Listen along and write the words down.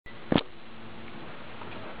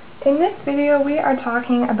In this video we are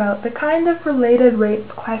talking about the kind of related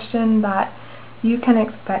rates question that you can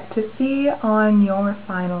expect to see on your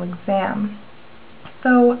final exam.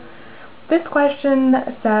 So this question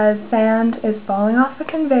says sand is falling off a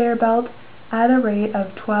conveyor belt at a rate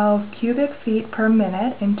of 12 cubic feet per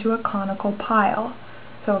minute into a conical pile,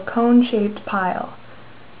 so a cone-shaped pile.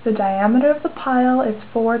 The diameter of the pile is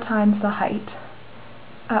 4 times the height.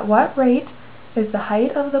 At what rate is the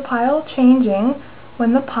height of the pile changing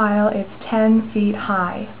when the pile is 10 feet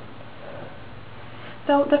high?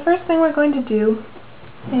 So the first thing we're going to do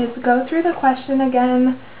is go through the question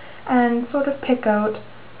again and sort of pick out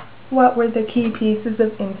what were the key pieces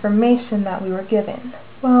of information that we were given.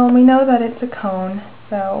 Well, we know that it's a cone,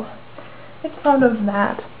 so it's sort of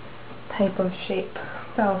that type of shape.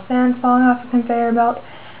 So sand falling off a conveyor belt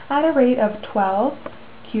at a rate of 12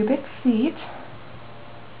 cubic feet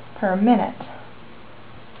per minute.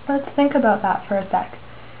 Let's think about that for a sec.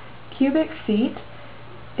 Cubic feet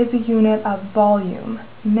is a unit of volume.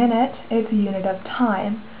 Minute is a unit of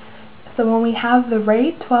time. So when we have the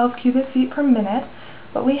rate 12 cubic feet per minute,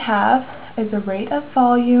 what we have is a rate of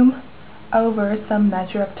volume over some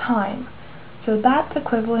measure of time. So that's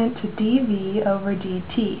equivalent to dV over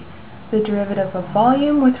dt, the derivative of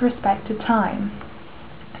volume with respect to time.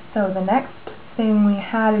 So the next thing we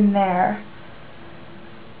had in there,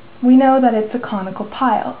 we know that it's a conical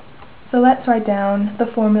pile. So let's write down the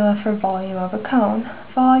formula for volume of a cone.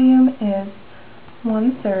 Volume is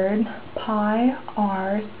 1/3 pi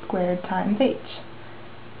r squared times h.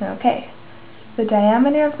 Okay, the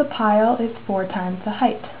diameter of the pile is 4 times the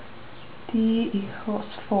height. D equals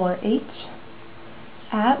 4h.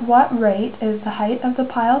 At what rate is the height of the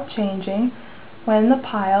pile changing when the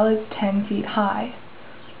pile is 10 feet high?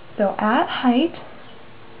 So at height,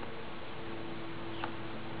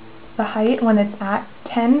 the height when it's at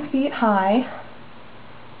 10 feet high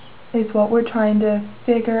is what we're trying to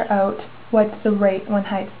figure out what's the rate when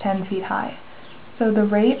height's 10 feet high. So the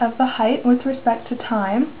rate of the height with respect to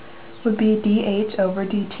time would be dh over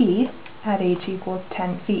dt at h equals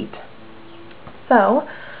 10 feet. So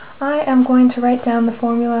I am going to write down the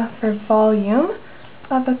formula for volume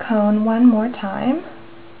of a cone one more time.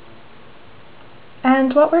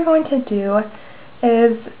 And what we're going to do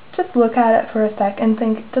is just look at it for a sec and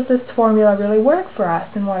think, does this formula really work for us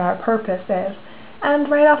and what our purpose is?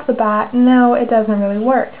 And right off the bat, no, it doesn't really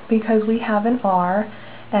work because we have an r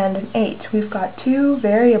and an h. We've got two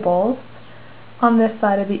variables on this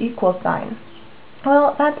side of the equal sign.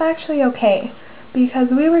 Well, that's actually okay because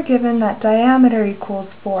we were given that diameter equals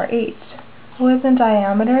 4h. Well, isn't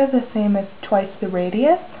diameter the same as twice the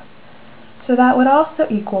radius? So that would also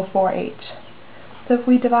equal 4h. So if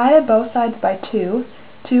we divided both sides by 2,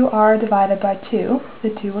 2r divided by 2, the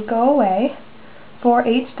 2 would go away,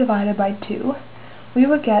 4h divided by 2, we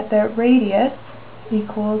would get that radius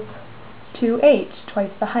equals 2h,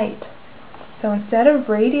 twice the height. So instead of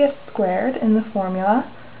radius squared in the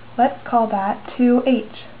formula, let's call that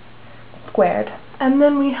 2h squared. And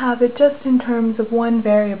then we have it just in terms of one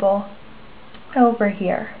variable over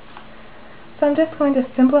here. So I'm just going to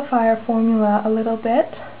simplify our formula a little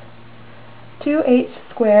bit. 2h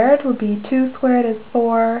squared would be 2 squared is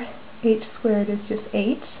 4, h squared is just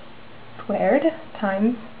h squared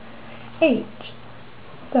times h.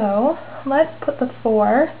 So let's put the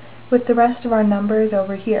 4 with the rest of our numbers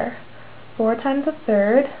over here. 4 times a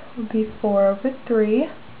third would be 4 over 3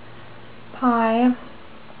 pi,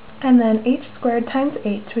 and then h squared times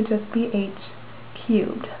h would just be h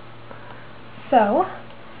cubed. So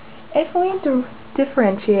if we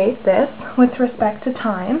differentiate this with respect to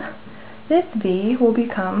time, this v will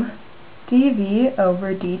become dv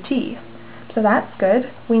over dt. So that's good.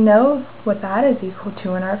 We know what that is equal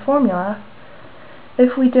to in our formula.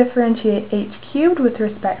 If we differentiate h cubed with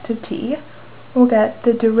respect to t, we'll get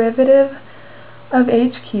the derivative of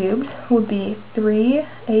h cubed would be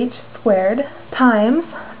 3h squared times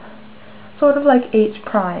sort of like h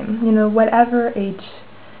prime. You know, whatever h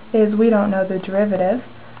is, we don't know the derivative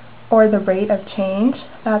or the rate of change.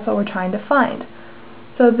 That's what we're trying to find.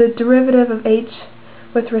 So the derivative of h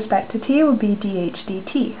with respect to t would be dh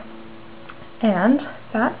dt. And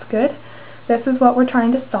that's good. This is what we're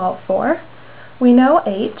trying to solve for. We know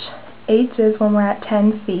h is when we're at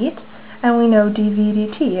 10 feet, and we know dv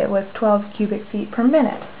dt, it was 12 cubic feet per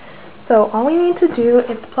minute. So all we need to do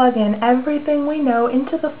is plug in everything we know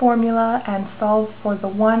into the formula and solve for the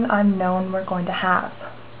one unknown we're going to have.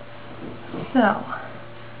 So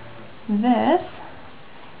this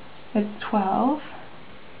is 12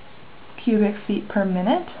 cubic feet per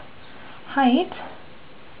minute. Height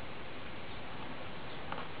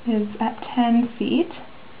is at 10 feet.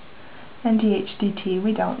 and dH dt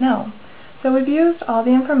we don't know. So we've used all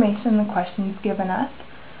the information the question's given us.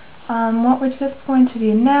 What we're just going to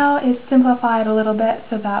do now is simplify it a little bit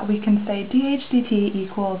so that we can say dH dt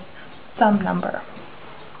equals some number.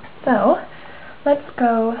 So let's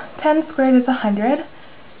go 10 squared is 100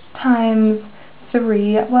 times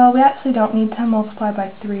 3. Well, we actually don't need to multiply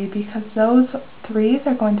by 3 because those 3's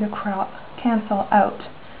are going to cancel out.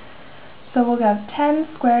 So we'll go 10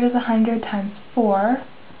 squared is 100 times 4,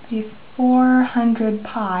 be 400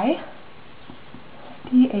 pi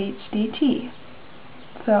dH dt.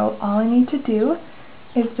 So all I need to do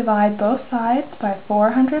is divide both sides by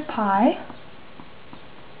 400 pi,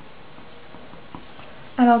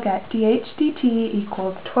 and I'll get dH dt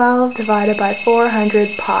equals 12 divided by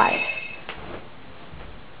 400 pi.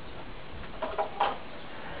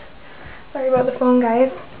 Sorry about the phone,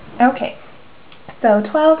 guys. Okay, so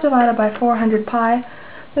 12 divided by 400 pi, I'm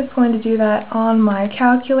just going to do that on my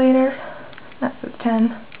calculator. That's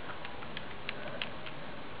 10.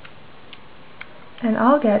 And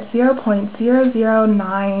I'll get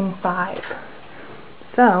 0.0095.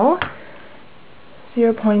 So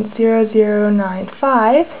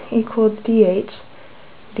 0.0095 equals dH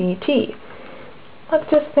dt.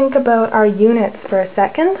 Let's just think about our units for a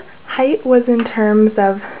second. Height was in terms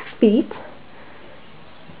of feet,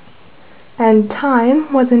 and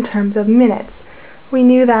time was in terms of minutes. We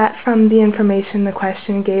knew that from the information the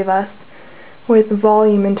question gave us, with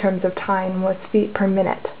volume in terms of time was feet per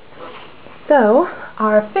minute. So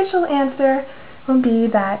our official answer will be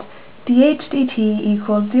that dH dt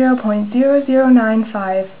equals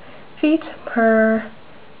 0.0095 feet per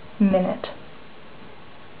minute.